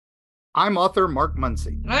I'm author Mark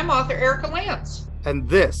Muncy, And I'm author Erica Lance. and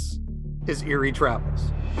this is Eerie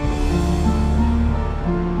Travels.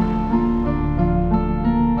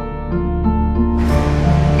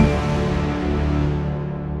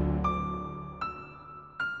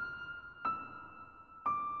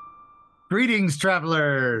 Greetings,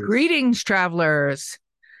 travelers. Greetings, travelers.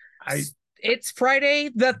 I- It's Friday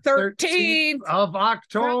the 13th of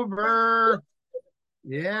October.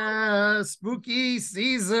 Yeah, spooky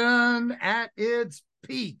season at its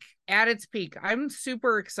peak. At its peak. I'm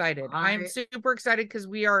super excited. I'm I- super excited because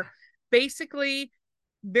we are basically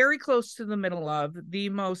very close to the middle of the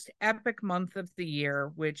most epic month of the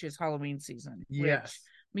year, which is Halloween season. Yes.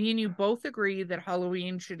 Which me and you both agree that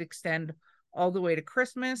Halloween should extend all the way to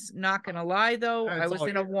Christmas. Not gonna lie though, I It's was all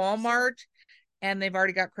in a year. Walmart and they've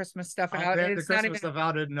already got Christmas stuff out. They And had the it's not Christmas even stuff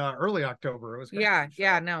out in early October. It was crazy.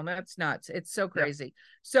 yeah, no, that's nuts. It's so crazy.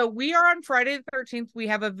 So we are on Friday the 13th. We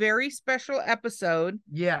have a very special episode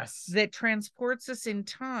Yes. that transports us in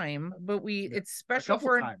time, but it's A special couple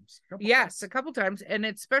for times. yes, a couple times, and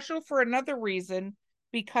it's special for another reason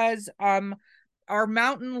because our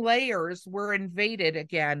mountain layers were invaded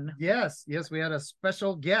again Yes, we had a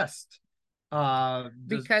special guest.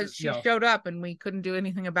 because she showed up and we couldn't do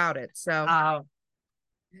anything about it. So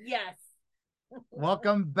Yes,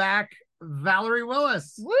 welcome back, Valerie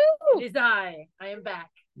Willis. woo! it is I. I am back.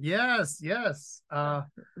 Yes.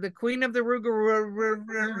 The queen of the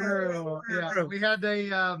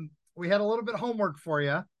Yeah, we had a little bit of homework for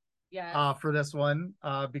you Yeah. for this one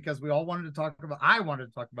because we all wanted to talk about. I wanted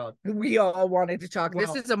to talk about. We all wanted to talk.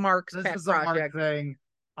 Well, this is a Mark's This pet is a Mark project. thing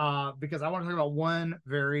because I want to talk about one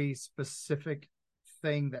very specific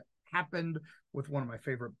thing that happened with one of my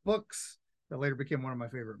favorite books that later became one of my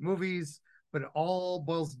favorite movies, but it all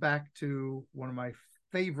boils back to one of my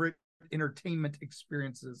favorite entertainment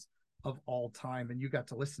experiences of all time, and you got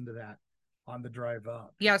to listen to that on the drive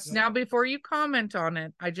up. Yes. Now, before you comment on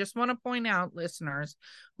it, I just want to point out, listeners,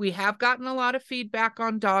 we have gotten a lot of feedback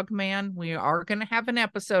on Dogman. We are going to have an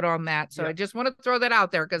episode on that. So Yep. I just want to throw that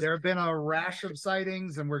out there because There have been a rash of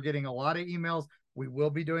sightings, and we're getting a lot of emails. We will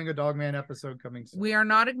be doing a Dogman episode coming soon. we are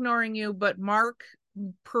not ignoring you, but Mark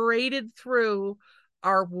paraded through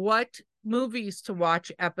our what movies to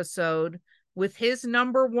watch episode with his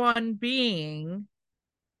number one being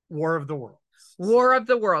War of the Worlds. War of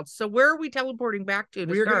the Worlds. So where are we teleporting back to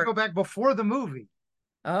We're going to start? go back before the movie,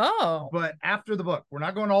 Oh, but after the book. We're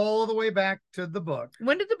not going all the way back to the book.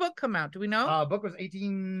 when did the book come out? Do we know? Book was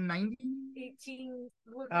 1890. 18.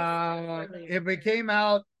 It came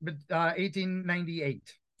out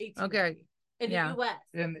 1898 Okay. In the Yeah. US.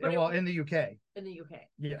 in But it- in the UK. In the UK.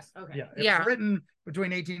 Yes. Okay. Yeah. It Yeah. was written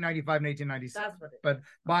between 1895 and 1897, That's what it is. but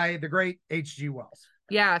by the great H.G. Wells.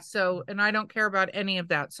 Yeah, so and I don't care about any of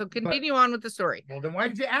that. So continue on with the story. Well, then why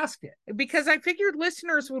did you ask it? Because I figured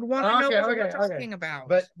listeners would want to know what we're talking about.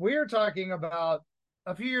 But we're talking about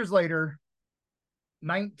a few years later,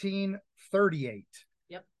 1938.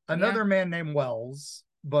 Yep. Another man named Wells,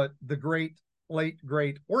 but the late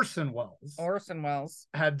great Orson Welles Orson Welles.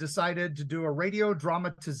 had decided to do a radio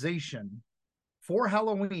dramatization for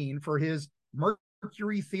Halloween for his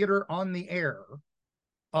Mercury Theater on the Air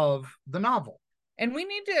of the novel. And we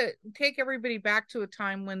need to take everybody back to a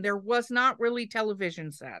time when there was not really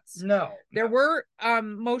television sets. No, There were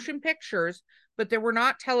motion pictures, but there were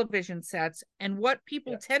not television sets. And what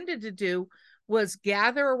people tended to do was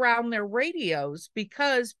gather around their radios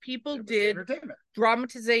because people did entertainment.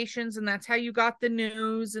 dramatizations, and that's how you got the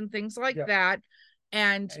news and things like Yeah. that.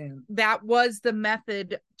 And And that was the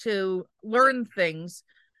method to learn things.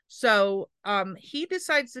 So he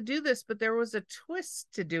decides to do this, but there was a twist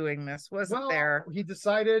to doing this, wasn't there? he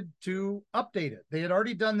decided to update it. They had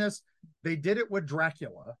already done this. They did it with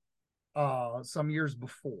Dracula some years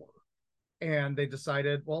before. And they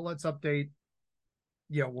decided, well, let's update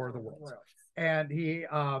War of the Worlds. And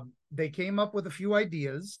they came up with a few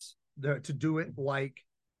ideas to do it like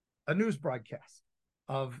a news broadcast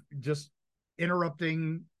of just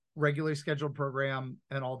interrupting regularly scheduled program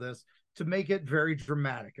and all this to make it very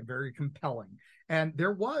dramatic and very compelling. And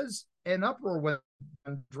there was an uproar when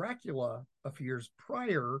Dracula a few years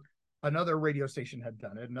prior, another radio station had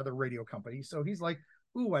done it, another radio company. So he's like,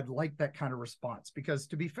 ooh, I'd like that kind of response, because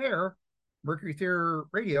to be fair, Mercury Theater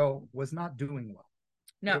Radio was not doing well.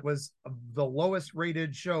 No. It was the lowest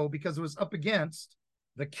rated show because it was up against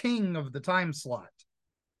the king of the time slot.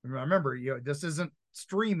 Remember, this isn't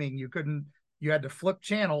streaming. You had to flip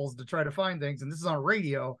channels to try to find things, and this is on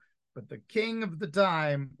radio. But the king of the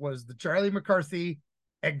time was the Charlie McCarthy,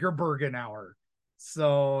 Edgar Bergen hour.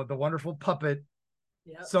 So the wonderful puppet.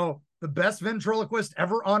 Yep. So the best ventriloquist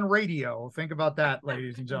ever on radio. Think about that,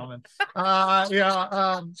 ladies and gentlemen.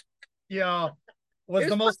 Was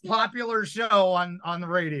the most popular show on the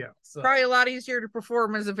radio. So Probably a lot easier to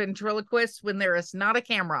perform as a ventriloquist when there is not a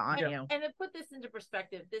camera on you. And to put this into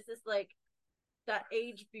perspective, this is like that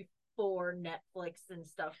age before Netflix and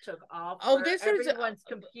stuff took off. Oh, where this is everyone's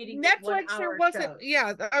competing. Netflix. There wasn't. Shows.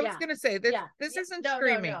 Yeah, I was Yeah. gonna say this. Yeah. This isn't No,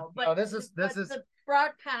 streaming. but No, this is the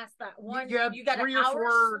broadcast that one. You had You got three an or hour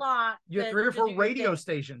four- slot. you had to- 3 or to 4 do your radio thing.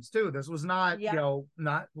 stations too. This was not, Yeah.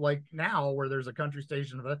 not like now where there's a country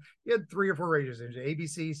station. You had 3 or 4 radio stations: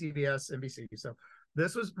 ABC, CBS, NBC. So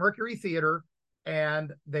this was Mercury Theater,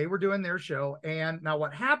 and they were doing their show. And now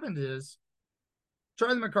what happened is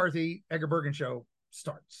Charlie McCarthy, Edgar Bergen show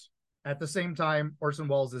starts at the same time Orson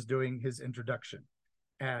Welles is doing his introduction,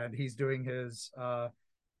 and he's doing his no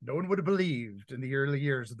one would have believed in the early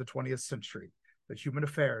years of the 20th century that human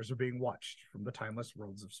affairs are being watched from the timeless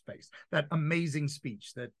worlds of space. That amazing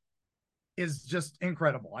speech that is just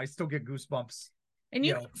incredible. I still get goosebumps. And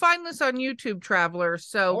you Yeah. can find this on YouTube, Travelers.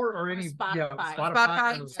 So Or any Spotify.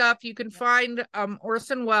 Spotify and stuff. You can find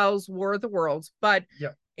Orson Welles' War of the Worlds. But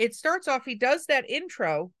Yep. it starts off, he does that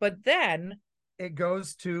intro, but then It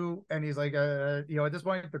goes to, and he's like, at this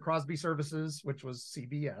point, the Crosby Services, which was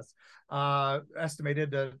CBS, estimated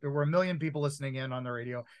that there were 1 million people listening in on the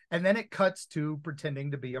radio. And then it cuts to pretending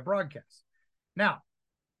to be a broadcast. Now,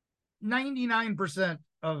 99%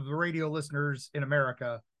 of the radio listeners in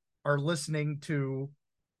America are listening to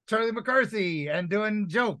Charlie McCarthy and doing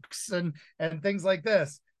jokes and things like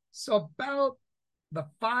this. So about the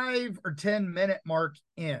 5 or 10 minute mark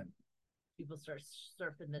in, People start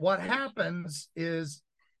surfing. what happens is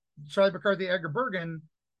Charlie McCarthy, Edgar Bergen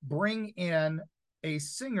bring in a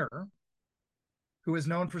singer who is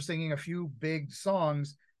known for singing a few big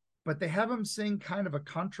songs, but they have him sing kind of a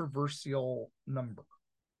controversial number.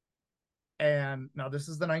 And now this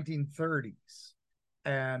is the 1930s,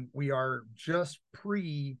 and we are just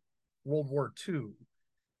pre World War II.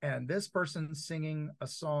 And this person's singing a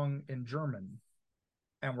song in German,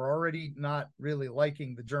 and we're already not really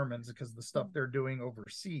liking the Germans because of the stuff they're doing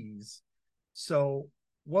overseas. So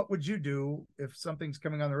what would you do if something's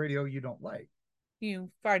coming on the radio you don't like?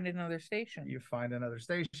 you find another station. You find another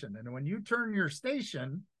station. And when you turn your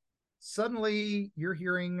station, suddenly you're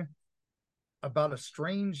hearing about a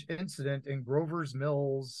strange incident in Grover's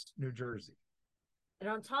Mills, New Jersey. And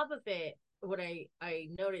on top of it, what I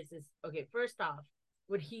noticed is, okay, first off,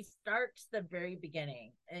 when he starts the very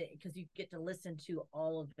beginning, because you get to listen to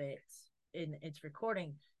all of it in its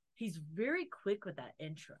recording, he's very quick with that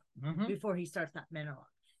intro before he starts that monologue.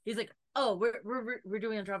 He's like, "Oh, we're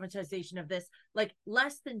doing a dramatization of this, like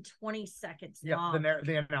less than 20 seconds long."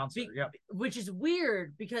 The announcer, which is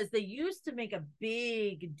weird because they used to make a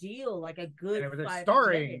big deal, like a good and it was 5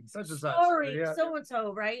 starring minutes. such and such. Starring Yeah. so and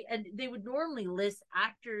so, right? And they would normally list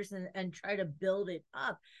actors and try to build it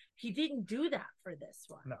up. He didn't do that for this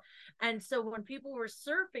one. No. And so when people were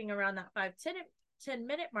surfing around that 10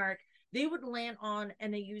 minute mark, they would land on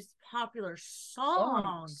and they used popular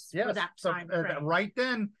songs for that time frame. Right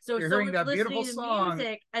then, So you're hearing someone's that beautiful listening to song.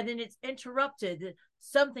 music, and then it's interrupted.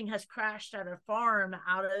 Something has crashed at a farm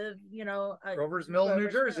out of Grover's Mill, New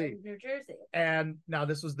Jersey. New Jersey. And now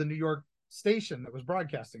this was the New York station that was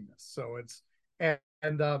broadcasting this. So it's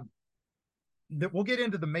we'll get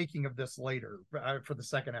into the making of this later for the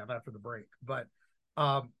second half after the break. But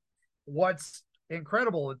what's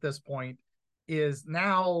incredible at this point is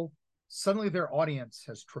now suddenly their audience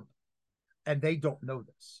has tripled, and they don't know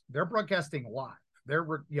this. They're broadcasting live.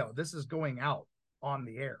 This is going out on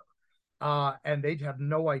the air, and they have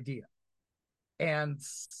no idea. And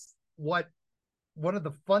one of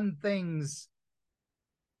the fun things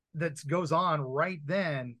that goes on right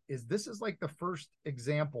then is this is like the first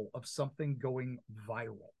example of something going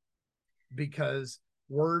viral, because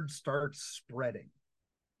word starts spreading.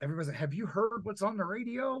 Everybody's like, "Have you heard what's on the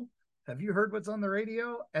radio? Have you heard what's on the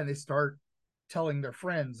radio?" And they start telling their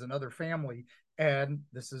friends and other family. And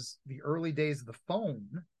this is the early days of the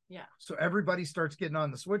phone. Yeah. So everybody starts getting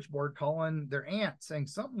on the switchboard, calling their aunt, saying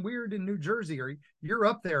something weird in New Jersey, or "You're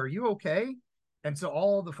up there. Are you okay?" And so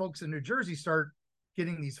all the folks in New Jersey start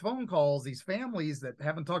getting these phone calls, these families that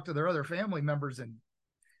haven't talked to their other family members in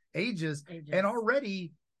ages. And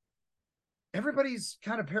already everybody's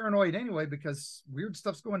kind of paranoid anyway, because weird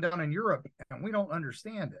stuff's going down in Europe and we don't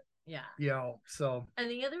understand it. Yeah. So. And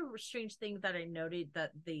the other strange thing that I noted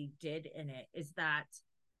that they did in it is that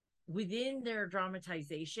within their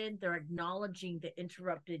dramatization, they're acknowledging the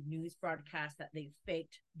interrupted news broadcast that they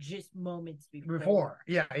faked just moments before.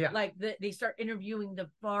 Yeah. Like they start interviewing the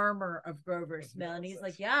farmer of Grover's Mill, and he's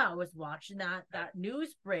like, "Yeah, I was watching that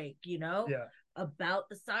news break, about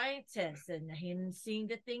the scientists and him seeing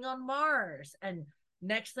the thing on Mars, and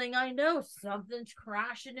next thing I know, something's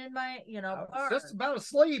crashing in my, I was car." just about to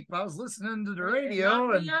sleep. I was listening to the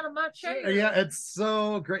radio, and out of my chair. Yeah, it's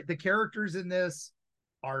so great. The characters in this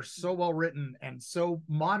are so well written and so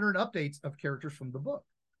modern updates of characters from the book.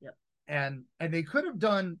 Yep. And they could have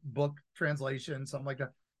done book translation, something like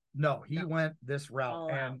that. No, he went this route, All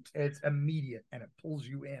and out. it's immediate and it pulls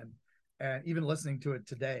you in. And even listening to it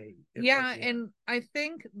today. Yeah, and I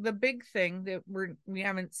think the big thing that we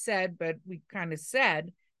haven't said, but we kind of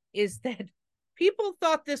said, is that people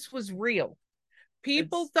thought this was real.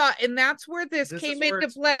 People thought, and that's where this came into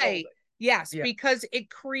play. Yes, because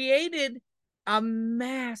it created a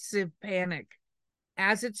massive panic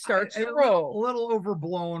as it starts to roll. A little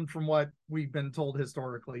overblown from what we've been told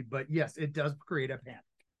historically, but yes, it does create a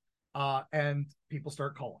panic. And people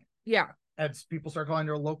start calling. Yeah. As people start calling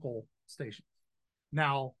their local stations.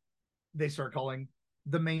 Now they start calling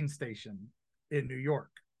the main station in New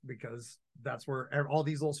York, because that's where all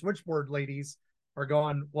these little switchboard ladies are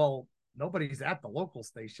going, well, nobody's at the local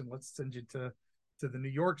station. Let's send you to the New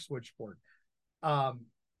York switchboard.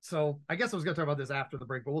 So I guess I was going to talk about this after the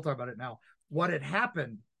break, but we'll talk about it now. What had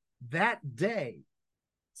happened that day,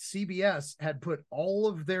 CBS had put all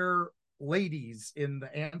of their ladies in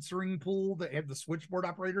the answering pool, the switchboard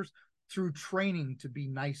operators, through training to be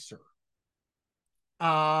nicer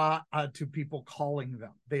to people calling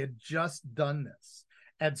them. They had just done this.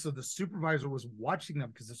 And so the supervisor was watching them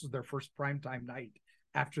because this was their first primetime night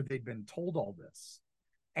after they'd been told all this.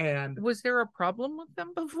 And was there a problem with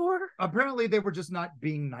them before? Apparently they were just not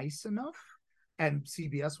being nice enough. And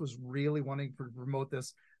CBS was really wanting to promote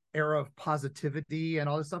this era of positivity and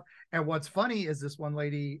all this stuff. And what's funny is this one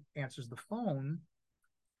lady answers the phone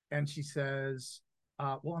and she says,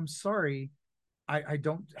 well, I'm sorry, I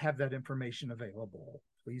don't have that information available.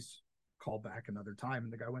 Please call back another time.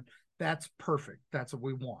 And the guy went, that's perfect. That's what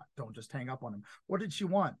we want. Don't just hang up on him. What did she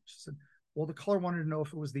want? She said, well, the caller wanted to know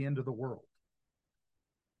if it was the end of the world.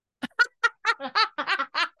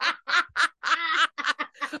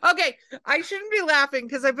 Okay, I shouldn't be laughing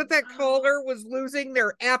because I bet that caller was losing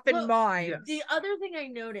their effing mind. Yes. The other thing I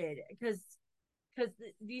noted, because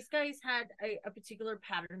these guys had a particular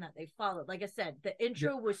pattern that they followed. Like I said, the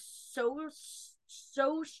intro was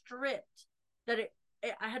so stripped that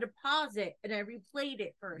I had to pause it and I replayed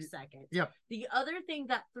it for a second. Yeah. The other thing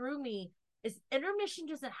that threw me is intermission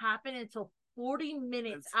doesn't happen until 40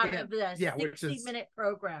 minutes out of the 60-minute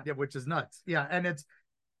program. Yeah, which is nuts. Yeah,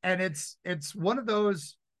 and it's one of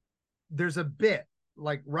those. There's a bit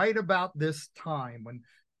like right about this time when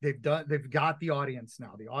they've got the audience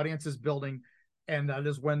now. The audience is building, and that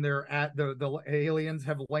is when they're at the aliens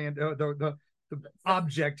have landed. The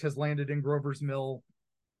object has landed in Grover's Mill.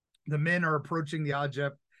 The men are approaching the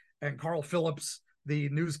object, and Carl Phillips, the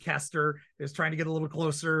newscaster, is trying to get a little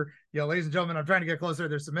closer. Ladies and gentlemen, I'm trying to get closer.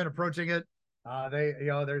 There's some men approaching it.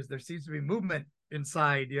 There seems to be movement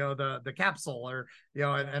inside, the capsule, or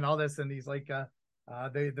and all this. And he's like,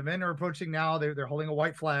 the men are approaching now. They're holding a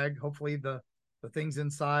white flag. Hopefully the things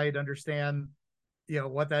inside understand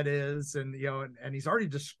what that is, and and he's already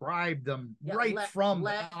described them from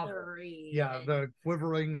the novel. The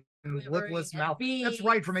quivering lipless mouth. That's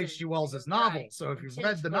right from H.G. Wells's novel. So if you've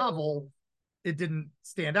read the novel, it didn't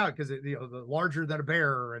stand out because the larger than a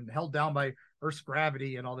bear and held down by Earth's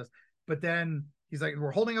gravity and all this. But then he's like,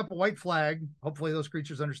 we're holding up a white flag. Hopefully those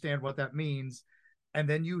creatures understand what that means. And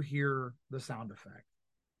then you hear the sound effect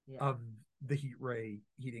of the heat ray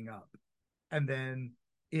heating up, and then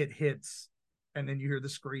it hits, and then you hear the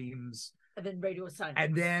screams, and then radio silence,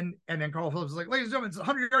 and then Carl Phillips is like, ladies and gentlemen, it's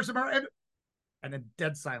 100 yards from our end, and then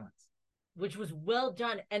dead silence, which was well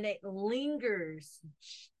done, and it lingers.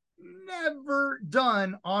 Never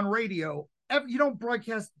done on radio. You don't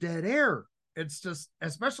broadcast dead air. It's just,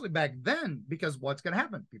 especially back then, because what's going to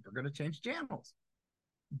happen? People are going to change channels.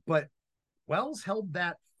 But Wells held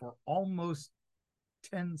that for almost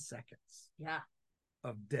 10 seconds. Yeah.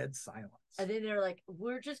 Of dead silence. And then they're like,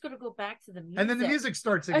 we're just going to go back to the music. And then the music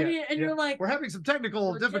starts again. And you're like, we're having some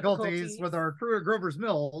technical difficulties with our crew at Grover's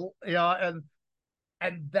Mill. And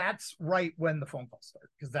that's right when the phone calls start,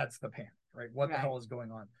 because that's the panic, right? What the hell is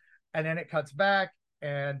going on? And then it cuts back,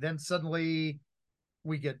 and then suddenly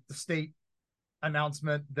we get the state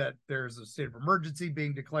announcement that there's a state of emergency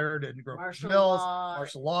being declared in Grover's Mills.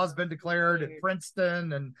 Martial law has been declared in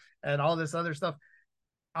Princeton, and all this other stuff.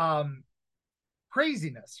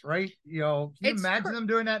 craziness, right? Can you imagine them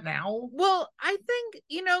doing that now? Well, I think,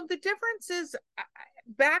 the difference is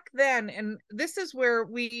back then, and this is where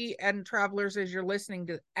we and travelers, as you're listening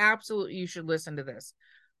to, absolutely, you should listen to this.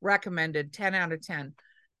 Recommended, 10 out of 10.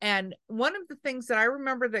 And one of the things that I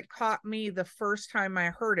remember that caught me the first time I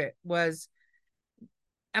heard it was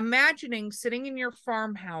imagining sitting in your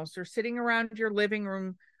farmhouse or sitting around your living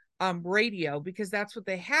room radio, because that's what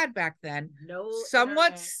they had back then.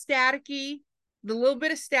 Somewhat staticky, the little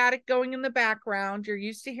bit of static going in the background. You're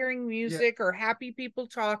used to hearing music or happy people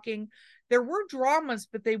talking. There were dramas,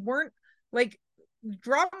 but they weren't like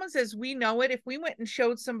dramas as we know it. If we went and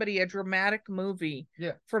showed somebody a dramatic movie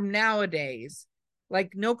from nowadays,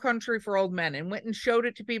 like No Country for Old Men, and went and showed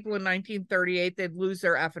it to people in 1938, they'd lose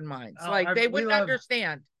their effing minds. They wouldn't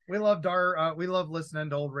understand. We loved we love listening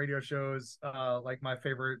to old radio shows. Like my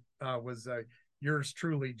favorite was yours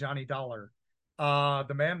truly, Johnny Dollar,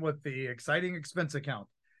 the man with the exciting expense account.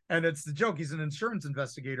 And it's the joke. He's an insurance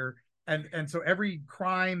investigator. And so every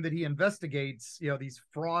crime that he investigates, these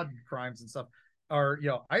fraud crimes and stuff are,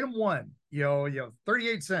 item one,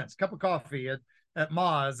 38 cents, cup of coffee at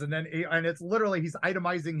Ma's. And then, and it's literally, he's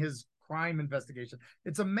itemizing his crime investigation.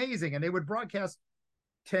 It's amazing. And they would broadcast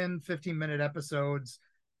 10, 15-minute episodes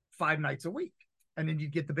 5 nights a week. And then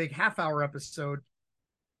you'd get the big half-hour episode.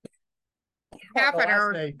 Half an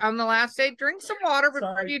hour on the last day. Drink some water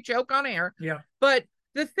before you joke on air. Yeah. But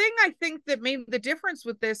the thing I think that made the difference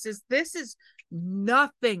with this is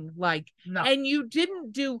nothing like, and you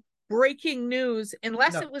didn't do breaking news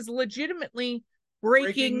unless it was legitimately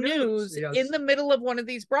breaking news in the middle of one of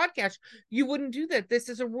these broadcasts. You wouldn't do that. This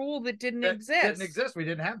is a rule that didn't exist. We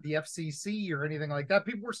didn't have the FCC or anything like that.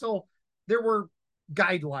 People were still, there were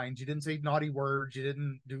guidelines. You didn't say naughty words. You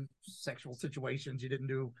didn't do sexual situations. You didn't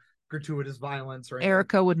do gratuitous violence or anything.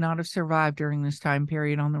 Erica would not have survived during this time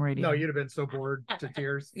period on the radio. No, you'd have been so bored to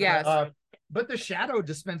tears. Yes. But the Shadow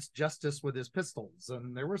dispensed justice with his pistols,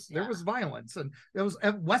 and there was violence, and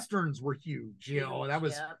westerns were huge. That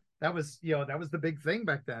was the big thing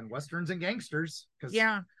back then. Westerns and gangsters.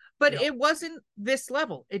 But it wasn't this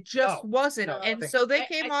level. It just wasn't. So they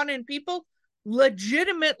came on, and people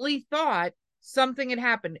legitimately thought something had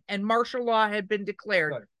happened, and martial law had been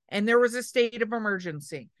declared. Right. And there was a state of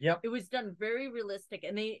emergency. Yep. It was done very realistic,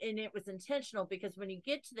 and it was intentional, because when you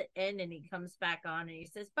get to the end and he comes back on and he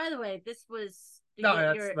says, "By the way, this was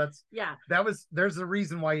there's a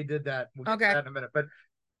reason why he did that. We'll get to that in a minute." But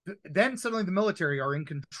then suddenly the military are in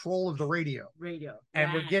control of the radio.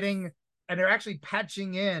 And we're getting, and they're actually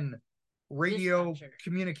patching in radio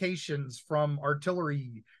communications from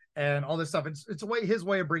artillery and all this stuff. It's his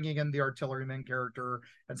way of bringing in the artilleryman character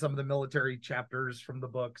and some of the military chapters from the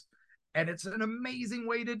books. And it's an amazing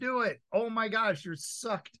way to do it. Oh my gosh, you're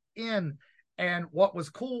sucked in. And what was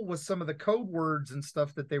cool was some of the code words and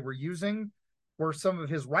stuff that they were using, where some of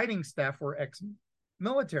his writing staff were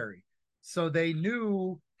ex-military. So they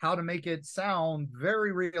knew how to make it sound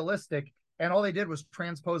very realistic. And all they did was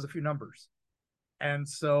transpose a few numbers. And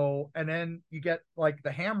then you get like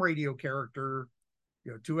the ham radio character,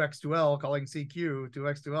 2X2L calling CQ,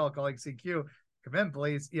 2X2L calling CQ, come in,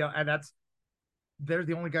 please. And they're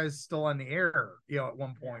the only guys still on the air, at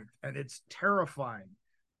one point, and it's terrifying.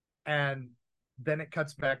 And then it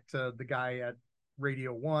cuts back to the guy at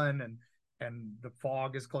Radio 1, and the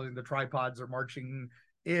fog is closing, the tripods are marching.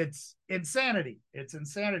 It's insanity.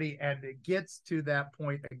 And it gets to that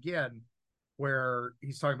point again where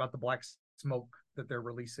he's talking about the black smoke that they're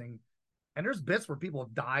releasing. And there's bits where people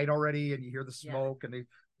have died already, and you hear the smoke, and they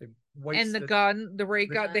and the ray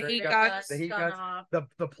gun, the heat guns,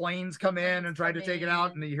 the planes come in and try to take it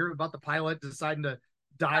out, and you hear about the pilot deciding to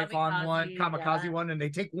dive on one, kamikaze one, and they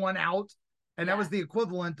take one out, and that was the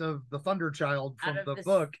equivalent of the Thunder Child from the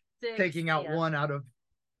book, taking out one out of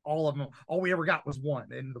all of them. All we ever got was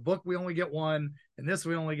one. In the book, we only get one. In this,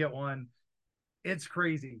 we only get one. It's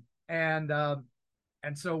crazy. And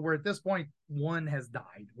so we're at this point, one has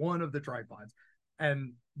died, one of the tripods.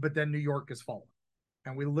 But then New York has fallen.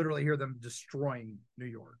 And we literally hear them destroying New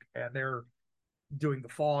York. And they're doing, the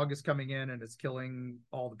fog is coming in and it's killing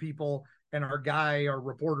all the people. And our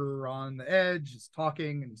reporter on the edge is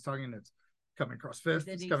talking, and he's talking, it's coming across Fifth,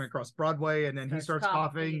 it's coming across Broadway, and then he starts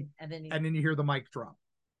coughing, and then you hear the mic drop.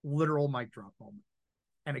 Literal mic drop moment.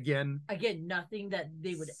 And again, nothing that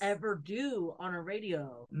they would ever do on a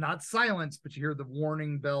radio. Not silence, but you hear the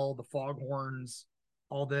warning bell, the foghorns,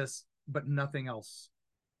 all this, but nothing else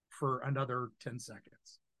for another 10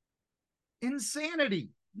 seconds.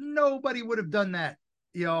 Insanity. Nobody would have done that,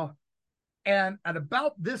 And at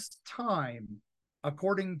about this time,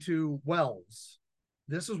 according to Wells,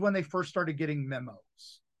 this is when they first started getting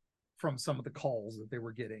memos from some of the calls that they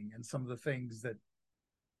were getting and some of the things that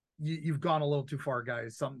you've gone a little too far,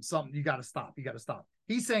 guys. Something you got to stop. You got to stop.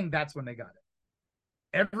 He's saying that's when they got it.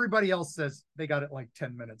 Everybody else says they got it like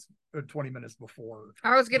 10 minutes or 20 minutes before.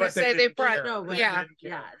 I was gonna But say they didn't care. brought No, They yeah. didn't care.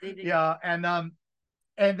 Yeah, they did. Yeah, and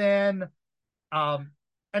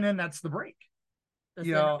then that's the break. That's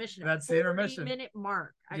you the know, intermission. that's the intermission. 40-minute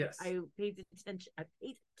mark. Yes. I paid attention,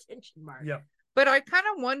 Mark. Yeah. But I kind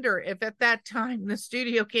of wonder if at that time the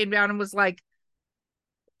studio came down and was like,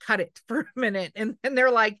 cut it for a minute. And then they're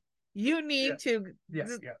like, you need to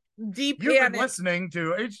Yes, yeah. deep You've been it. listening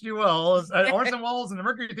to H.G. Wells, Orson Welles and the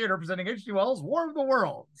Mercury Theater presenting H.G. Wells' War of the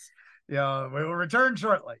Worlds. Yeah, we will return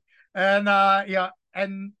shortly. And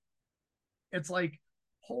and it's like,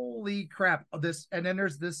 holy crap, this, and then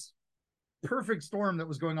there's this perfect storm that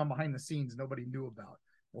was going on behind the scenes nobody knew about.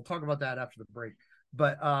 We'll talk about that after the break.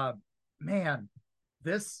 But man,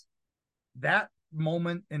 that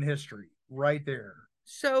moment in history right there.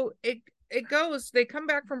 So it goes, they come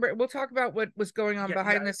back from break. We'll talk about what was going on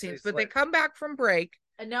behind the scenes, but they come back from break.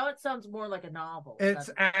 And now it sounds more like a novel. It's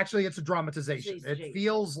a dramatization. It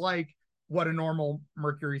feels like what a normal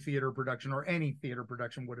Mercury Theater production or any theater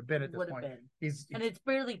production would have been at this point. And it's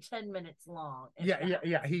barely 10 minutes long.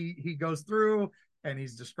 Yeah. He goes through and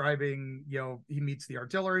he's describing, he meets the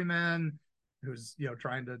artilleryman who's,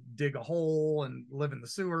 trying to dig a hole and live in the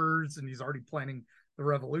sewers, and he's already planning the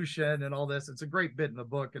revolution and all this. It's a great bit in the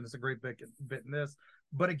book, and it's a great bit in this.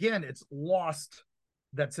 But again, it's lost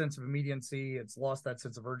that sense of immediacy. It's lost that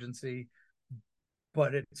sense of urgency,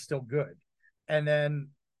 but it's still good. And then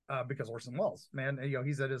because Orson Welles, man,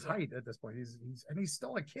 he's at his height at this point. He's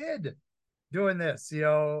still a kid doing this.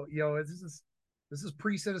 This is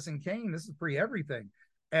pre-Citizen Kane. This is pre-everything.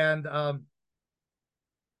 And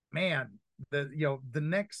man, the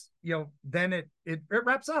next, then it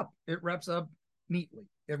wraps up. It wraps up neatly.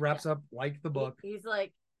 It wraps up like the book. He's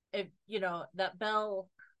like, if that bell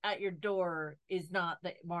at your door is not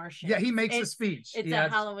the Martian. Yeah, he makes a speech. It's a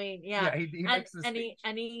Halloween. Yeah, he makes the speech.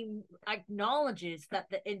 He acknowledges that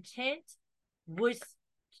the intent was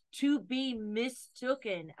to be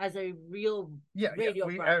mistaken as a real radio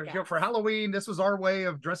broadcast. For Halloween, this was our way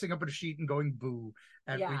of dressing up in a sheet and going boo,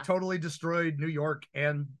 and we totally destroyed New York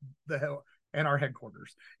and our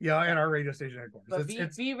headquarters, and our radio station headquarters.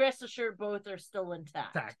 But be rest assured, both are still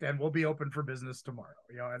intact, and we'll be open for business tomorrow.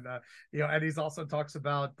 And he's also talks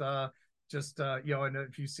about and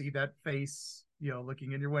if you see that face,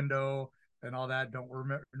 looking in your window and all that, don't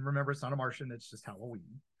remember it's not a Martian, it's just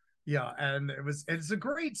Halloween. Yeah, and it's a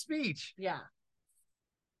great speech. Yeah,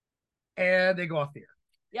 and they go off the air.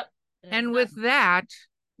 Yep. And with that,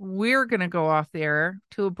 we're gonna go off the air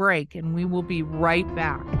to a break, and we will be right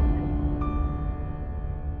back.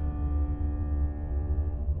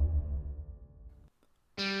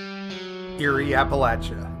 Erie,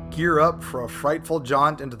 Appalachia. Gear up for a frightful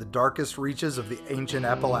jaunt into the darkest reaches of the ancient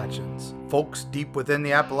Appalachians. Folks deep within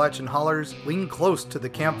the Appalachian hollers lean close to the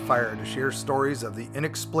campfire to share stories of the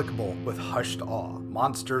inexplicable with hushed awe.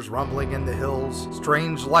 Monsters rumbling in the hills,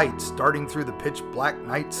 strange lights darting through the pitch black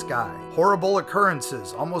night sky, horrible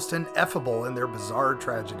occurrences almost ineffable in their bizarre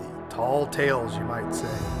tragedy. Tall tales, you might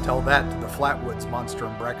say. Tell that to the Flatwoods monster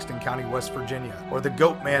in Braxton County, West Virginia, or the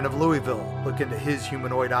Goat Man of Louisville. Look into his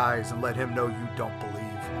humanoid eyes and let him know you don't believe.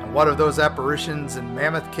 And what of those apparitions in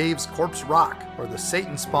Mammoth Cave's Corpse Rock, or the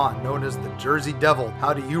Satan spawn known as the Jersey Devil?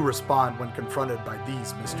 How do you respond when confronted by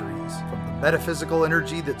these mysteries? From the metaphysical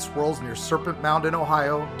energy that swirls near Serpent Mound in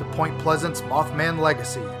Ohio to Point Pleasant's Mothman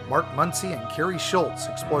legacy, Mark Muncy and Carrie Schultz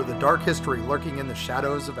explore the dark history lurking in the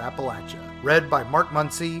shadows of Appalachia. Read by Mark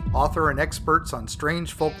Muncy, author and experts on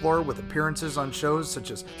strange folklore with appearances on shows such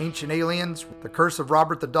as Ancient Aliens, The Curse of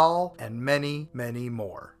Robert the Doll, and many, many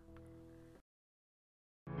more.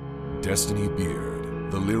 Destiny Beard,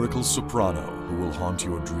 the lyrical soprano who will haunt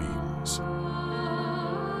your dreams.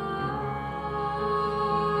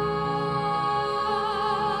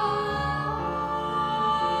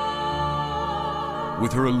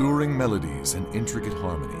 With her alluring melodies and intricate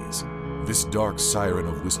harmonies, this dark siren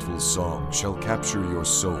of wistful song shall capture your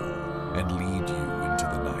soul and lead you into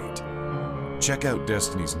the night. Check out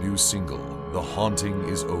Destiny's new single, The Haunting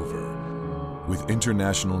Is Over, with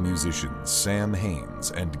international musicians Sam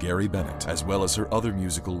Haines and Gary Bennett, as well as her other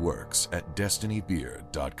musical works at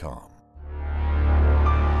destinybeard.com.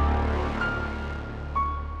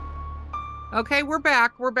 Okay, we're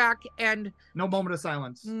back, and no moment of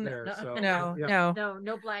silence there.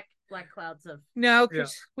 No black clouds of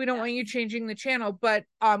because we don't want you changing the channel. But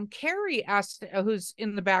Carrie asked, who's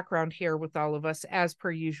in the background here with all of us as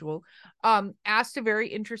per usual, asked a very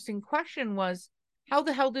interesting question: was How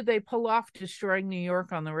the hell did they pull off destroying New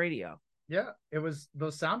York on the radio? Yeah, it was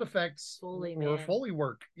those sound effects Foley, were man. Foley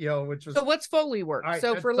work, which was So what's Foley work? All right,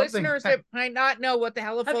 So that's for something listeners that- that might not know what the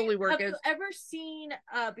hell a Foley work have is, you ever seen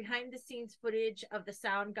behind the scenes footage of the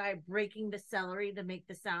sound guy breaking the celery to make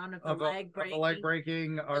the sound of the leg breaking? the leg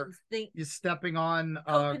breaking, or and thing- you stepping on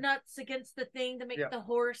coconuts against the thing to make yeah. the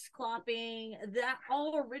horse clopping. That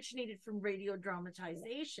all originated from radio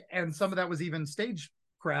dramatization. and some of that was even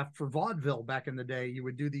stagecraft for vaudeville back in the day. You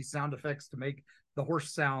would do these sound effects to make the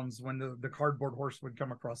horse sounds when the cardboard horse would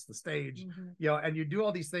come across the stage, and you do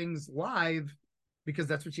all these things live because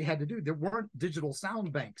that's what you had to do. There weren't digital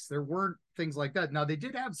sound banks. There weren't things like that. Now they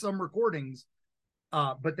did have some recordings,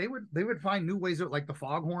 but they would find new ways of, like the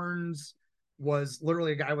foghorns was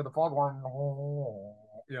literally a guy with a foghorn,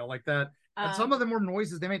 like that. And some of them were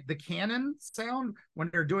noises they made. The cannon sound when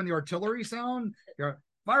they're doing the artillery sound, you're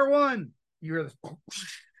fire one. You hear this.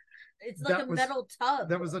 It's like metal tub.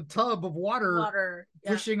 That was a tub of water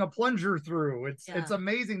pushing a plunger through. It's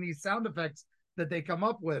amazing these sound effects that they come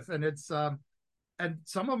up with, and it's and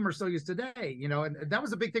some of them are still used today. And that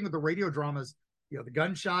was a big thing with the radio dramas. The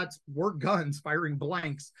gunshots were guns firing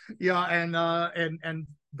blanks. And the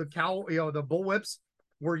the bullwhips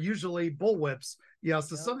were usually bullwhips.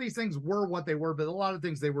 So some of these things were what they were, but a lot of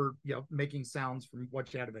things they were making sounds from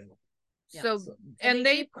what you had available. So and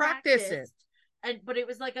they practice it. But it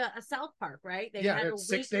was like a South Park, right? They had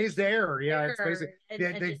 6 days to air. Yeah, it's basically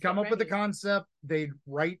they'd come up with the concept, they'd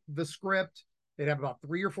write the script, they'd have about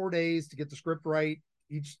 3 or 4 days to get the script right.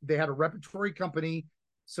 They had a repertory company,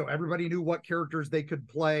 so everybody knew what characters they could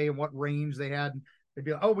play and what range they had. They'd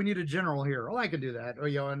be like, "Oh, we need a general here. Oh, I can do that."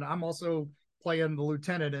 And I'm also playing the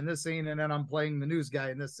lieutenant in this scene, and then I'm playing the news guy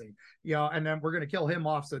in this scene. And then we're gonna kill him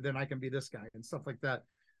off, so then I can be this guy and stuff like that.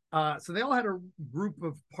 So they all had a group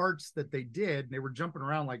of parts that they did, and they were jumping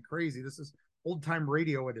around like crazy. This is old time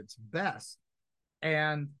radio at its best.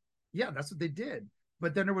 And that's what they did.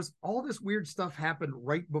 But then there was all this weird stuff happened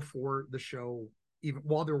right before the show, even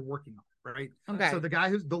while they were working on it, right? Okay. So the guy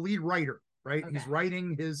who's the lead writer, right? Okay. He's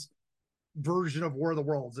writing his version of War of the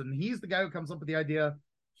Worlds, and he's the guy who comes up with the idea.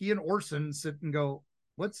 He and Orson sit and go,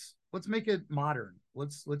 let's make it modern.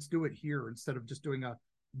 Let's do it here instead of just doing a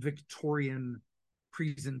Victorian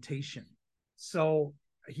presentation. So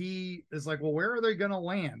he is like, well, where are they going to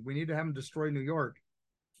land? We need to have them destroy New York.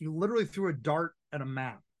 He literally threw a dart at a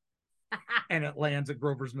map and it lands at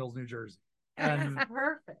Grover's Mills, New Jersey, and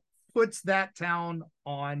perfect. Puts that town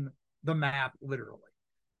on the map literally.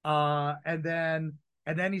 And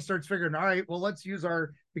then he starts figuring, all right, well, let's use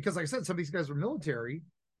because like I said, some of these guys were military.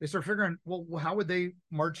 They start figuring, well, how would they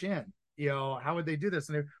march in? How would they do this?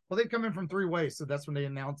 And they'd come in from 3 ways. So that's when they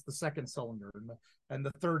announced the second cylinder and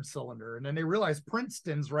the third cylinder. And then they realized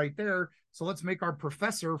Princeton's right there. So let's make our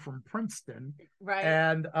professor from Princeton. Right.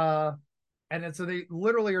 And then so they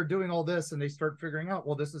literally are doing all this, and they start figuring out,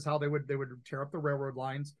 well, this is how they would tear up the railroad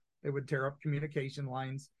lines. They would tear up communication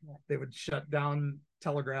lines. They would shut down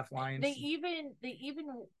telegraph lines. They even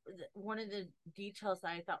one of the details that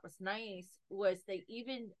I thought was nice was they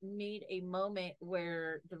even made a moment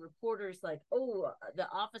where the reporters like, oh, the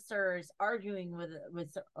officer is arguing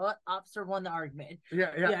with officer won the argument.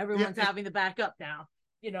 Everyone's having the backup now,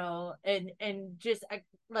 and just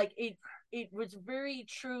like it was very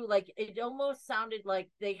true. Like it almost sounded like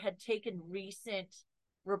they had taken recent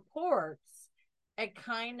reports and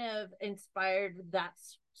kind of inspired that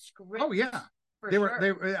script. Oh yeah. They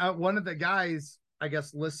were one of the guys, I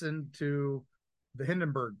guess, listened to the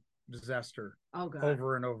Hindenburg disaster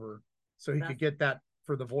over and over, so he could get that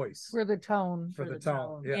for the voice, for the tone.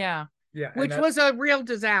 Yeah. Which was a real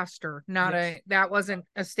disaster, not that wasn't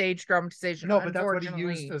a stage dramatization. No, but that's what he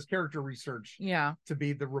used as character research. Yeah, to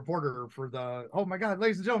be the reporter for the, oh my God,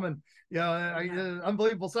 ladies and gentlemen,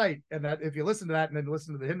 unbelievable sight. And that if you listen to that and then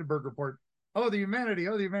listen to the Hindenburg report, the humanity,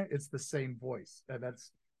 it's the same voice, and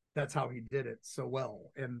that's how he did it so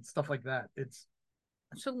well and stuff like that.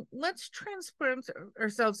 So let's transport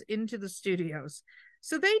ourselves into the studios.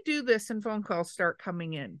 So they do this and phone calls start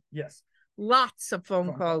coming in. Yes. Lots of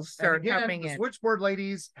phone calls start coming in. The switchboard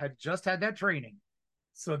ladies had just had that training.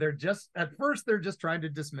 So at first they're just trying to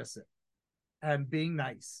dismiss it and being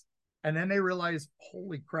nice. And then they realize,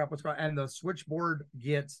 holy crap, what's going on? And the switchboard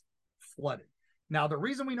gets flooded. Now, the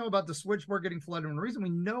reason we know about the switchboard getting flooded and the reason we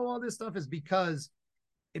know all this stuff is because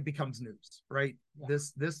it becomes news, right? Yeah.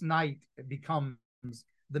 This night, it becomes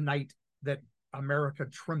the night that America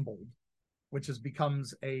trembled, which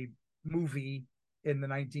becomes a movie in the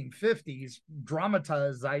 1950s,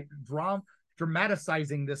 dramatizing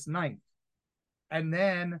this night. And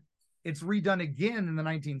then it's redone again in the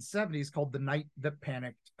 1970s called The Night That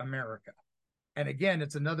Panicked America. And again,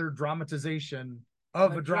 it's another dramatization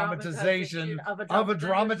of a dramatization of a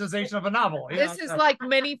dramatization of a novel. This is like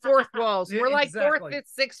many fourth walls. We're like fourth and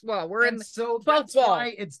sixth wall. We're in so that's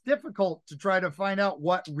why it's difficult to try to find out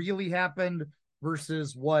what really happened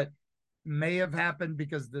versus what may have happened,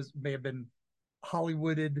 because this may have been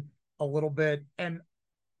Hollywooded a little bit. And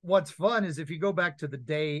what's fun is if you go back to the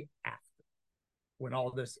day after, when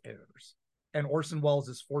all this airs, and Orson Welles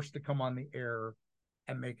is forced to come on the air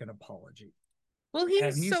and make an apology. Well,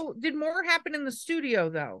 did more happen in the studio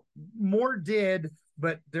though? More did,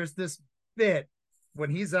 but there's this bit when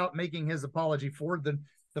he's out making his apology for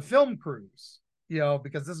the film crews,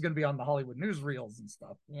 because this is going to be on the Hollywood newsreels and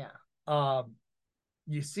stuff. Yeah.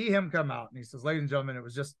 You see him come out and he says, "Ladies and gentlemen, it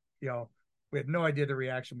was just, we had no idea the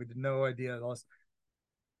reaction. We had no idea this."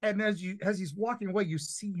 And as he's walking away, you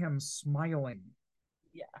see him smiling.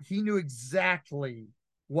 Yeah. He knew exactly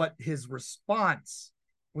what his response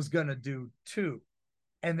was going to do too.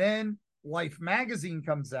 And then Life magazine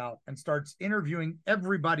comes out and starts interviewing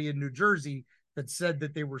everybody in New Jersey that said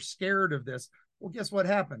that they were scared of this. Well, guess what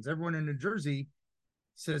happens? Everyone in New Jersey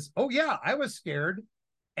says, "Oh yeah, I was scared."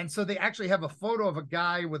 And so they actually have a photo of a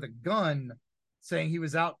guy with a gun saying he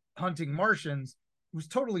was out hunting Martians. It was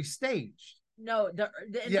totally staged. No,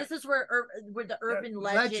 this is where the urban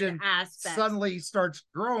legend aspect suddenly starts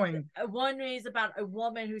growing. One is about a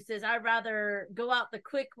woman who says, "I'd rather go out the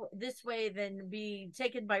quick this way than be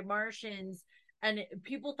taken by Martians." And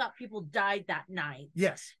people thought people died that night.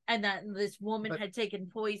 Yes. And that this woman had taken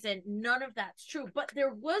poison. None of that's true. But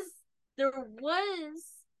there was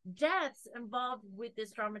deaths involved with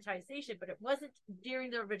this dramatization, but it wasn't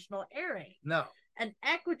during the original airing. No. And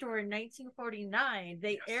Ecuador in 1949,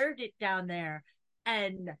 they aired it down there,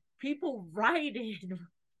 and people rioted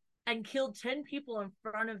and killed 10 people in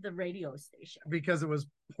front of the radio station because it was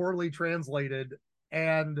poorly translated,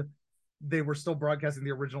 and they were still broadcasting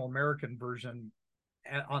the original American version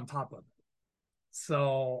on top of it.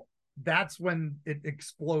 So that's when it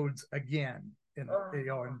explodes again, and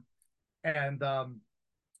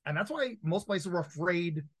that's why most places were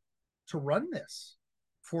afraid to run this.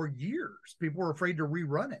 For years, people were afraid to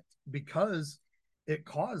rerun it because it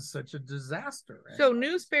caused such a disaster. So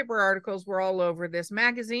newspaper articles were all over this.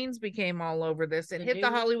 Magazines became all over this. It hit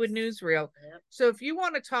the Hollywood newsreel. Yep. So if you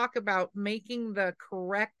want to talk about making the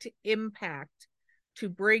correct impact to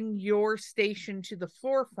bring your station to the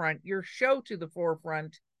forefront, your show to the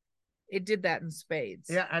forefront, it did that in spades.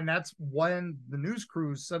 Yeah, and that's when the news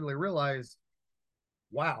crews suddenly realized,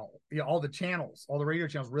 wow, all the radio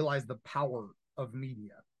channels realized the power of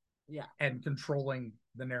media, and controlling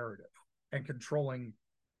the narrative and controlling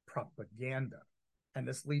propaganda, and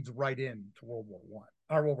this leads right in to World War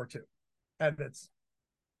II,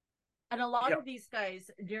 and a lot of these guys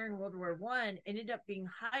during World War I ended up being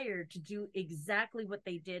hired to do exactly what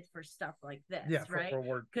they did for stuff like this, right?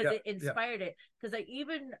 Because it inspired it. Because I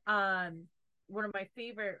even one of my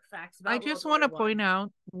favorite facts about I just want to point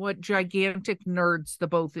out what gigantic nerds the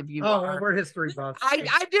both of you are. Oh, we're history buffs.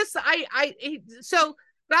 So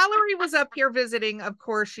Valerie was up here visiting. Of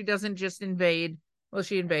course, she doesn't just invade. Well,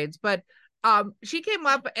 she invades, but she came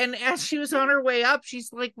up, and as she was on her way up,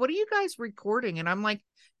 she's like, "What are you guys recording?" And I'm like,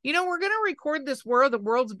 we're going to record this War of the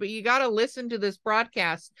Worlds, but you got to listen to this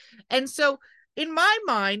broadcast. And so in my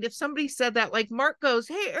mind, if somebody said that, like Mark goes,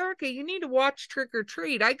 "Hey, Erica, you need to watch Trick or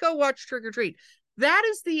Treat," I go watch Trick or Treat. That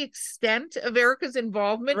is the extent of Erica's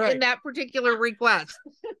involvement in that particular request.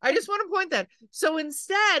 I just want to point that. So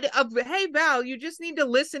instead of, "Hey, Val, you just need to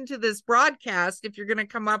listen to this broadcast if you're going to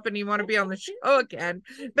come up and you want to be on the show again,"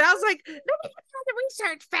 Val's like, "No, the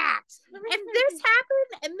research facts. And this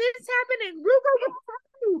happened, and this happened, and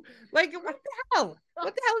woo. Like, what the hell?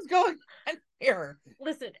 What the hell is going on here?"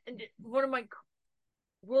 Listen, one of my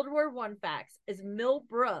World War I facts is Mel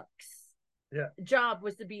Brooks' job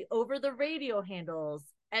was to be over the radio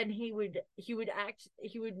handles, and he would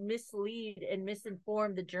mislead and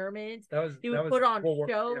misinform the Germans. He would put on shows.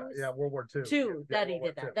 World War II. That he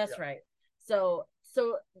did that. That's right. So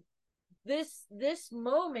this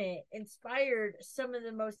moment inspired some of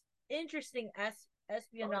the most interesting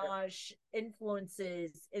espionage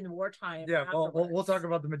influences in wartime. Yeah, we'll talk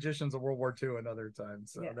about the magicians of World War II another time.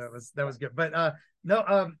 So that was good. But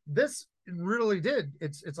this really did.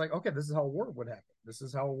 It's like, okay, this is how a war would happen. This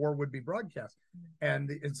is how a war would be broadcast. And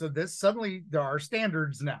so this suddenly there are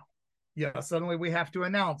standards now. Suddenly we have to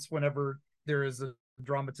announce whenever there is a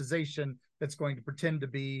dramatization that's going to pretend to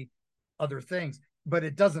be other things. But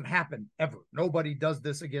it doesn't happen ever. Nobody does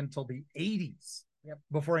this again until the 80s.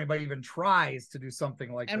 before anybody even tries to do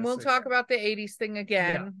something like And this. we'll talk about the 80s thing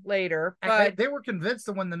again later. But they were convinced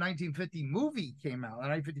that when the 1950 movie came out, the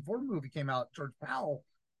 1954 movie came out, George Powell,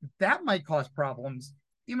 that might cause problems.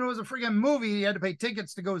 Even though it was a freaking movie, you had to pay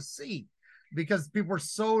tickets to go see because people were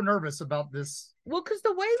so nervous about this. Well, because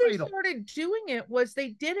the way they started doing it was they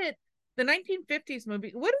did it, the 1950s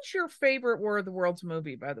movie. What is your favorite War of the Worlds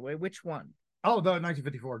movie, by the way? Which one? Oh, the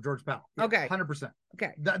 1954, George Powell. Yeah, okay. 100%.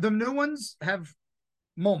 Okay. The new ones have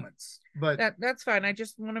moments, but that's fine. I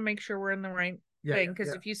just want to make sure we're in the right thing,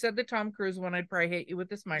 because if you said the Tom Cruise one, I'd probably hit you with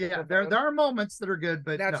this microphone. Yeah, there are moments that are good,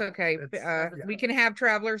 but that's okay. We can have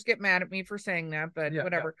travelers get mad at me for saying that, but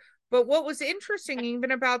whatever. But what was interesting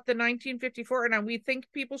even about the 1954, and we think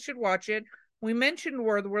people should watch it. We mentioned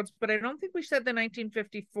War of the Worlds, but I don't think we said the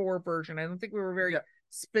 1954 version. I don't think we were very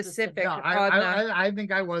specific. No, I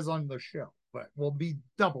think I was on the show, but we'll be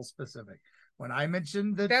double specific. When I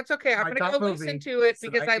mentioned that, that's okay. I'm going to go listen to it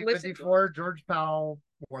because I listened to George Powell,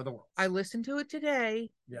 War of the Worlds. I listened to it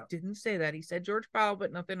today. Yeah, didn't say that. He said George Powell,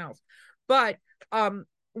 but nothing else. But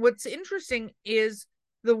what's interesting is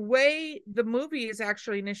the way the movie is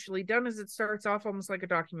actually initially done is it starts off almost like a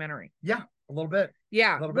documentary. Yeah, a little bit.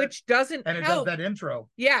 Yeah, which doesn't and help. It does that intro.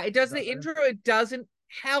 Yeah, it does the intro. It doesn't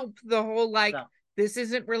help the whole this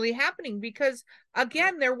isn't really happening, because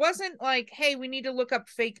again, there wasn't like, hey, we need to look up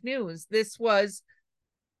fake news.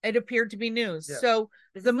 It appeared to be news. Yeah. So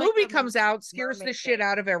the movie comes out, scares the shit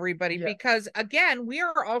out of everybody because again, we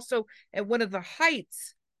are also at one of the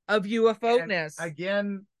heights of UFO-ness. And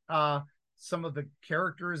again, some of the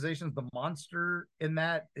characterizations, the monster in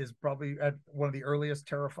that is probably at one of the earliest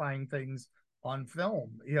terrifying things on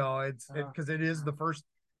film. You know, it's because it is the first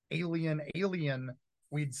alien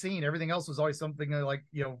we'd seen. Everything else was always something like,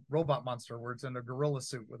 you know, robot monster where it's in a gorilla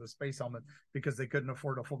suit with a space helmet because they couldn't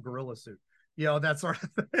afford a full gorilla suit. You know, that sort of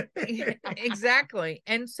thing. Exactly.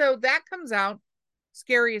 And so that comes out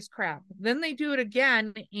scary as crap. Then they do it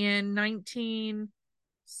again in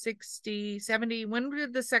 1960, 70. When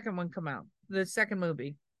did the second one come out? The second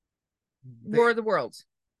movie, War of the Worlds.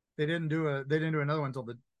 They didn't do another one until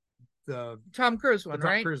the Tom Cruise one,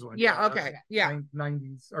 right? Tom Cruise one. Yeah. Okay. Yeah.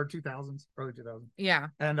 90s or 2000s, early 2000s. Yeah.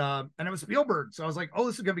 And it was Spielberg, so I was like, oh,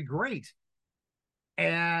 this is gonna be great.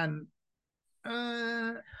 And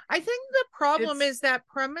I think the problem is that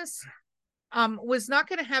premise was not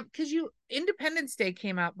going to have, because Independence Day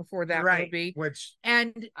came out before that movie, which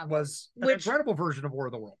was an incredible version of War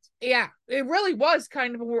of the Worlds. Yeah, it really was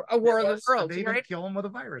kind of a War of the Worlds. They didn't kill him with a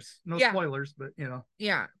virus. No spoilers, but you know.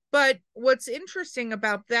 Yeah, but what's interesting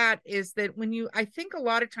about that is that I think a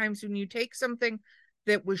lot of times when you take something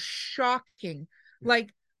that was shocking,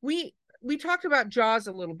 like we talked about Jaws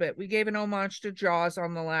a little bit. We gave an homage to Jaws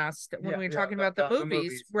on the last when we were talking about the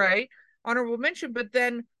movies, right? Honorable mention. But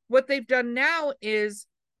then what they've done now is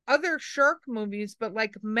other shark movies, but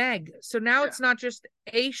like Meg. So now it's not just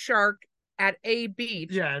a shark at a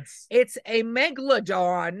beach. Yeah, it's a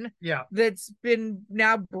megalodon. Yeah, that's been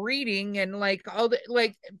now breeding and like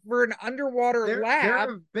we're an underwater lab. There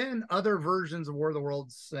have been other versions of War of the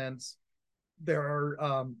Worlds since. There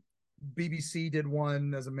are BBC did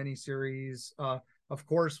one as a mini series. Of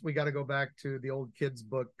course, we got to go back to the old kids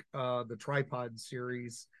book, the Tripod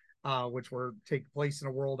series, which take place in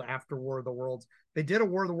a world after War of the Worlds. They did a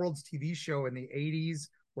War of the Worlds TV show in the 80s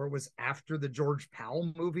where it was after the George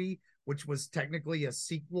Powell movie, which was technically a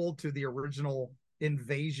sequel to the original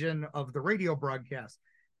invasion of the radio broadcast.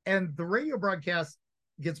 And the radio broadcast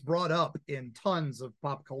gets brought up in tons of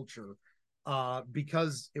pop culture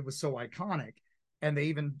because it was so iconic. And they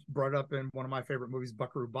even brought up in one of my favorite movies,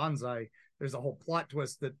 Buckaroo Banzai. There's a whole plot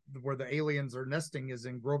twist that where the aliens are nesting is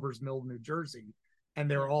in Grover's Mill, New Jersey, and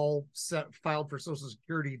they're all filed for Social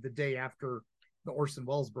Security the day after the Orson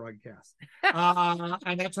Welles broadcast.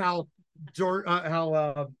 And that's how Jeff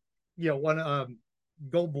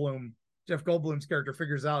Goldblum's character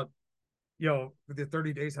figures out, the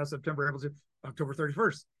 30 days how September able to October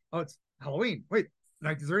 31st. Oh, it's Halloween. Wait.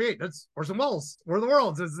 1938. That's Orson Welles. War of the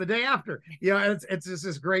Worlds. It's the day after. It's just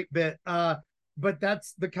this great bit. But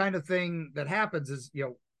that's the kind of thing that happens. Is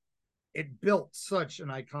it built such an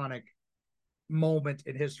iconic moment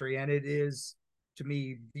in history, and it is to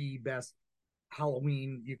me the best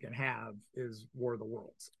Halloween you can have is War of the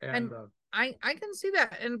Worlds. And I can see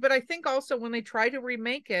that. But I think also when they try to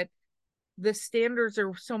remake it, the standards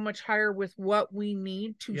are so much higher with what we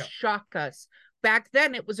need to shock us. Back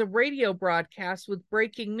then, it was a radio broadcast with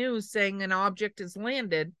breaking news saying an object has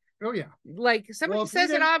landed. Oh yeah, like somebody says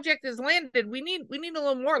an object has landed. We need a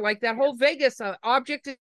little more. Like that whole Vegas object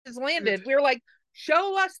has landed. We were like,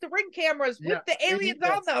 show us the ring cameras with the aliens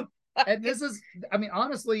on them. And this is, I mean,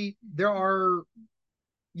 honestly, there are,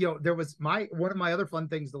 there was one of my other fun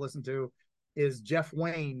things to listen to is Jeff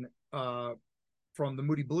Wayne from the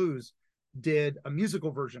Moody Blues did a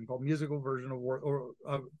musical version called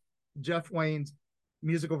Jeff Wayne's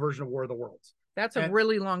musical version of War of the Worlds. That's a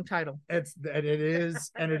really long title. It is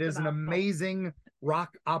an amazing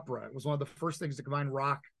rock opera. It was one of the first things to combine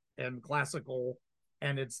rock and classical,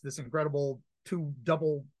 and it's this incredible 2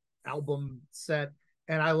 double album set,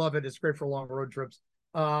 and I love it. It's great for long road trips.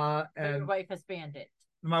 And your wife has banned it.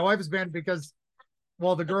 My wife has banned it because,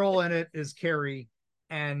 well, the girl in it is Carrie,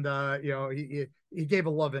 and he gave a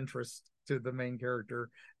love interest to the main character,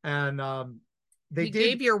 and they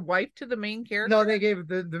gave your wife to the main character. No, they gave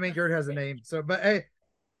the main character has a name. So, but I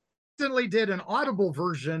recently did an Audible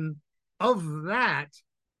version of that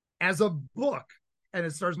as a book, and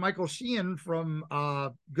it stars Michael Sheen from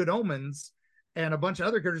Good Omens and a bunch of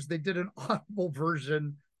other characters. They did an Audible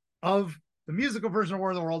version of the musical version of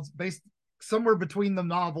War of the Worlds, based somewhere between the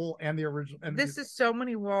novel and the original. And this is so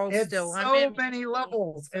many walls. It's still so many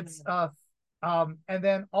levels. It's and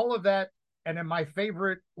then all of that, and then my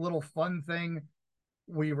favorite little fun thing,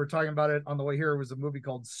 we were talking about it on the way here, was a movie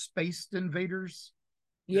called Spaced Invaders.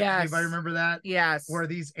 Yes. Anybody remember that? Yes. Where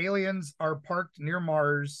these aliens are parked near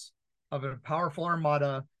Mars of a powerful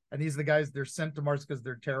armada, and these are the guys, they're sent to Mars because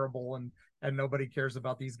they're terrible, and nobody cares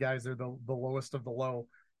about these guys. They're the lowest of the low.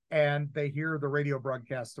 And they hear the radio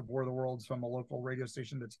broadcast of War of the Worlds from a local radio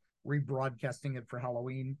station that's rebroadcasting it for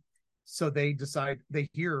Halloween. So they decide, they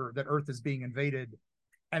hear that Earth is being invaded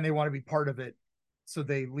and they want to be part of it. So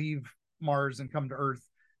they leave Mars and come to Earth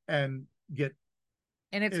and get.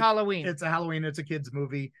 And it's Halloween. It's a Halloween. It's a kid's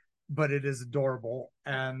movie, but it is adorable.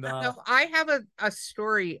 And I have a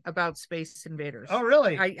story about Space Invaders. Oh,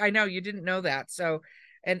 really? I know you didn't know that. So,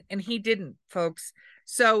 and he didn't, folks.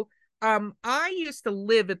 So, I used to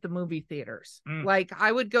live at the movie theaters. Like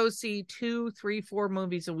I would go see 2, 3, 4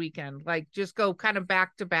 movies a weekend, like just go kind of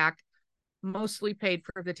back to back, mostly paid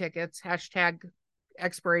for the tickets, hashtag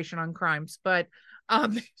expiration on crimes. But,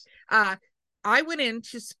 I went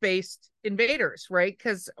into Space Invaders, right?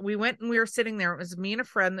 Because we went and we were sitting there. It was me and a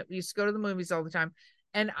friend that we used to go to the movies all the time.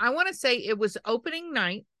 And I want to say it was opening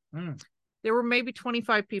night. There were maybe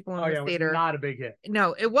 25 people in the theater. It was not a big hit.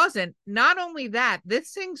 No, it wasn't. Not only that,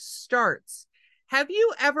 this thing starts. Have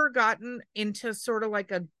you ever gotten into sort of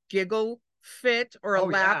like a giggle fit or a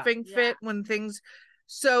laughing fit when things...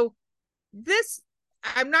 So this...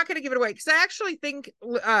 I'm not going to give it away because I actually think,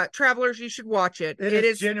 travelers, you should watch it. It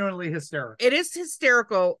is genuinely hysterical. It is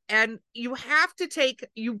hysterical, and you have to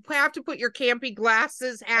put your campy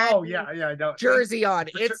glasses, hat, I know. jersey on.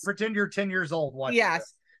 Pretend you're 10 years old watching.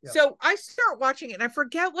 Yes. Yeah. So I start watching it, and I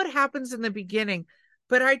forget what happens in the beginning,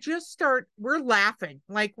 but I just we're laughing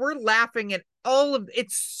at all of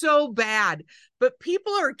it's so bad, but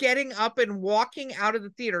people are getting up and walking out of the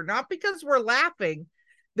theater, not because we're laughing.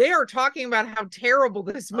 They are talking about how terrible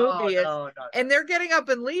this movie is, and they're getting up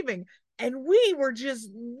and leaving. And we were just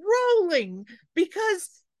rolling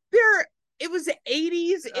because it was the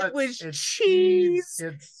 80s. It was cheese.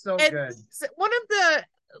 It's so good.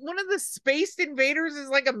 One of the Space Invaders is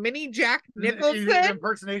like a mini Jack Nicholson. He's an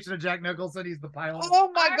impersonation of Jack Nicholson. He's the pilot.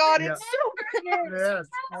 Oh my God, it's so good. Yes.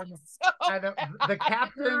 And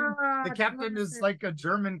the captain is like a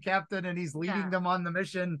German captain, and he's leading them on the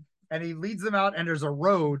mission. And he leads them out, and there's a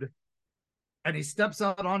road, and he steps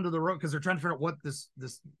out onto the road because they're trying to figure out what this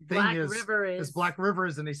thing is. This Black River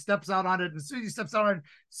is, and he steps out on it. And as soon as he steps out on it,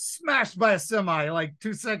 smashed by a semi like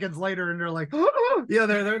 2 seconds later, and they're like, oh, yeah,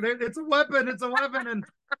 they're it's a weapon, and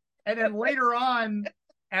then later on,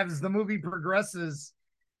 as the movie progresses,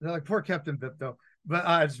 they're like, poor Captain Bipto. But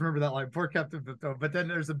I just remember that line, poor Captain Bipto. But then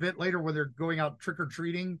there's a bit later where they're going out trick or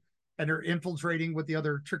treating. And they're infiltrating with the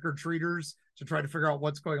other trick-or-treaters to try to figure out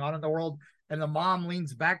what's going on in the world. And the mom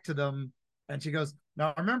leans back to them and she goes,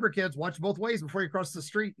 now remember, kids, watch both ways before you cross the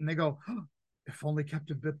street. And they go, oh, if only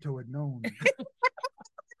Captain Bipto had known.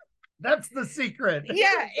 That's the secret.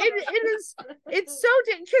 Yeah, it is. It's so,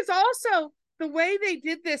 because also the way they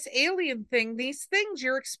did this alien thing, these things,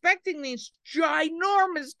 you're expecting these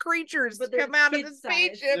ginormous creatures to come out of the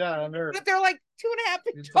spaceship, but they're like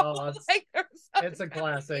 2.5 feet tall. It's a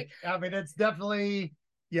classic. I mean, it's definitely,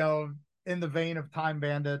 in the vein of Time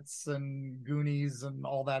Bandits and Goonies and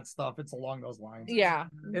all that stuff. It's along those lines. Yeah.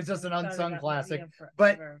 It's just an unsung classic.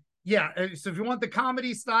 But yeah, so if you want the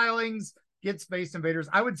comedy stylings, get Space Invaders.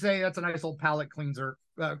 I would say that's a nice old palate cleanser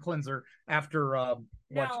after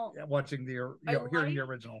watching the hearing the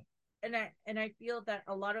original. And I feel that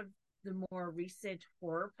a lot of the more recent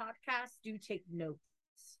horror podcasts do take notes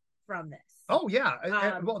from this. Oh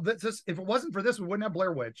yeah. Well, if it wasn't for this, we wouldn't have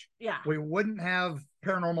Blair Witch. Yeah. We wouldn't have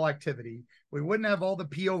Paranormal Activity. We wouldn't have all the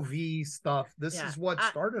POV stuff. This is what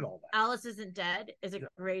started all that. Alice Isn't Dead is a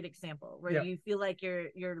great example where you feel like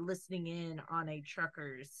you're listening in on a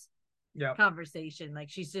trucker's conversation. Like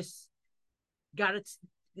she's just got to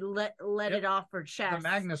let it off her chest. The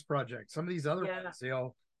Magnus Project, some of these other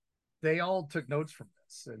ones, they all took notes from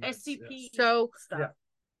this. And SCP stuff.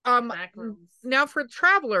 Now for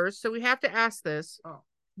travelers, so we have to ask this: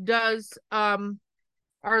 does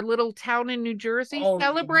our little town in New Jersey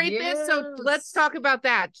celebrate this? So let's talk about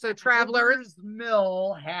that. So Travelers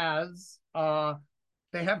Mill has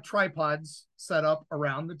they have tripods set up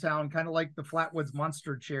around the town, kind of like the Flatwoods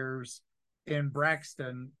Monster Chairs in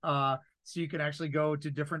Braxton. So you can actually go to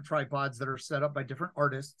different tripods that are set up by different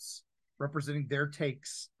artists representing their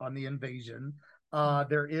takes on the invasion.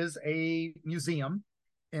 There is a museum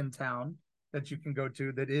in town that you can go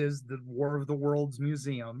to that is the War of the Worlds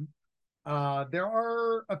Museum. There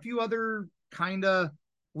are a few other kind of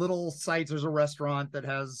little sites. There's a restaurant that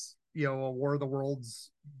has a War of the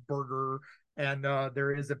Worlds burger, and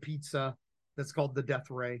there is a pizza that's called the Death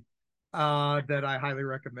Ray that I highly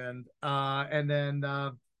recommend. And then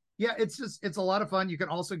it's a lot of fun. You can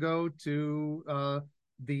also go to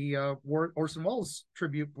the Orson Welles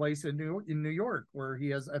tribute place in New York, where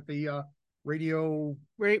he has at the Radio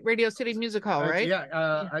City Music Hall, right?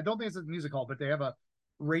 I don't think it's a music hall, but they have a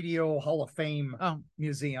Radio Hall of Fame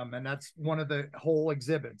museum, and that's one of the whole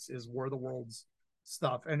exhibits is War of the Worlds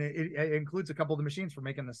stuff, and it includes a couple of the machines for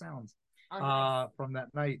making the sounds from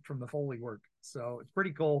that night, from the Foley work. So it's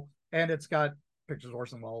pretty cool, and it's got pictures of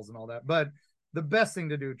Orson Welles and all that. But the best thing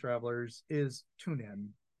to do, travelers, is tune in,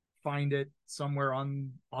 find it somewhere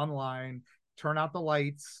online, turn out the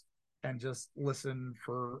lights, and just listen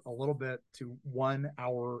for a little bit to 1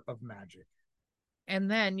 hour of magic. And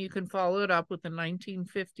then you can follow it up with the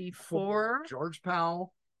 1954 George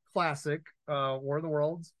Powell classic, War of the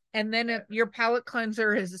Worlds. And then your palate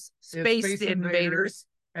cleanser is Space Invaders.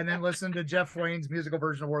 And then listen to Jeff Wayne's musical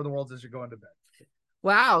version of War of the Worlds as you're going to bed.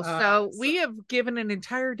 Wow. So we have given an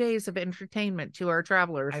entire days of entertainment to our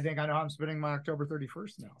travelers. I think I know how I'm spending my October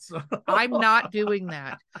 31st now. So I'm not doing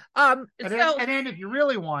that. And then if you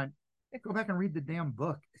really want, go back and read the damn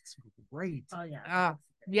book. It's great. Oh yeah.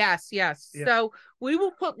 Yes. Yeah. So we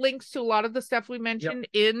will put links to a lot of the stuff we mentioned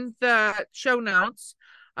in the show notes.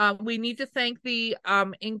 We need to thank the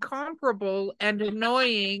incomparable and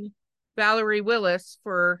annoying Valerie Willis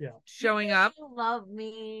for showing up. You love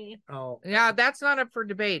me. Oh yeah, that's not up for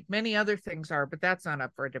debate. Many other things are, but that's not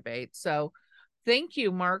up for debate. So thank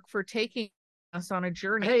you, Mark, for taking us on a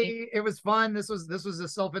journey. Hey, it was fun. This was a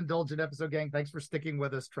self-indulgent episode, gang. Thanks for sticking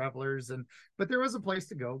with us, travelers. But there was a place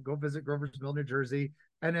to go visit Grover's Mill, New Jersey.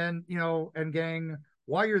 And then, and gang,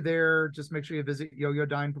 while you're there, just make sure you visit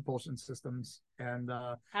Yoyodyne Propulsion Systems. And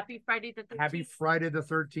happy Friday the 13th. Happy Friday the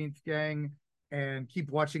 13th, gang. And keep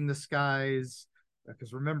watching the skies,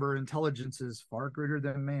 because remember, intelligences far greater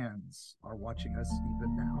than man's are watching us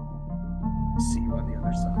even now. See you on the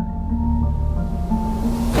other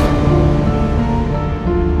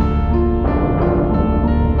side.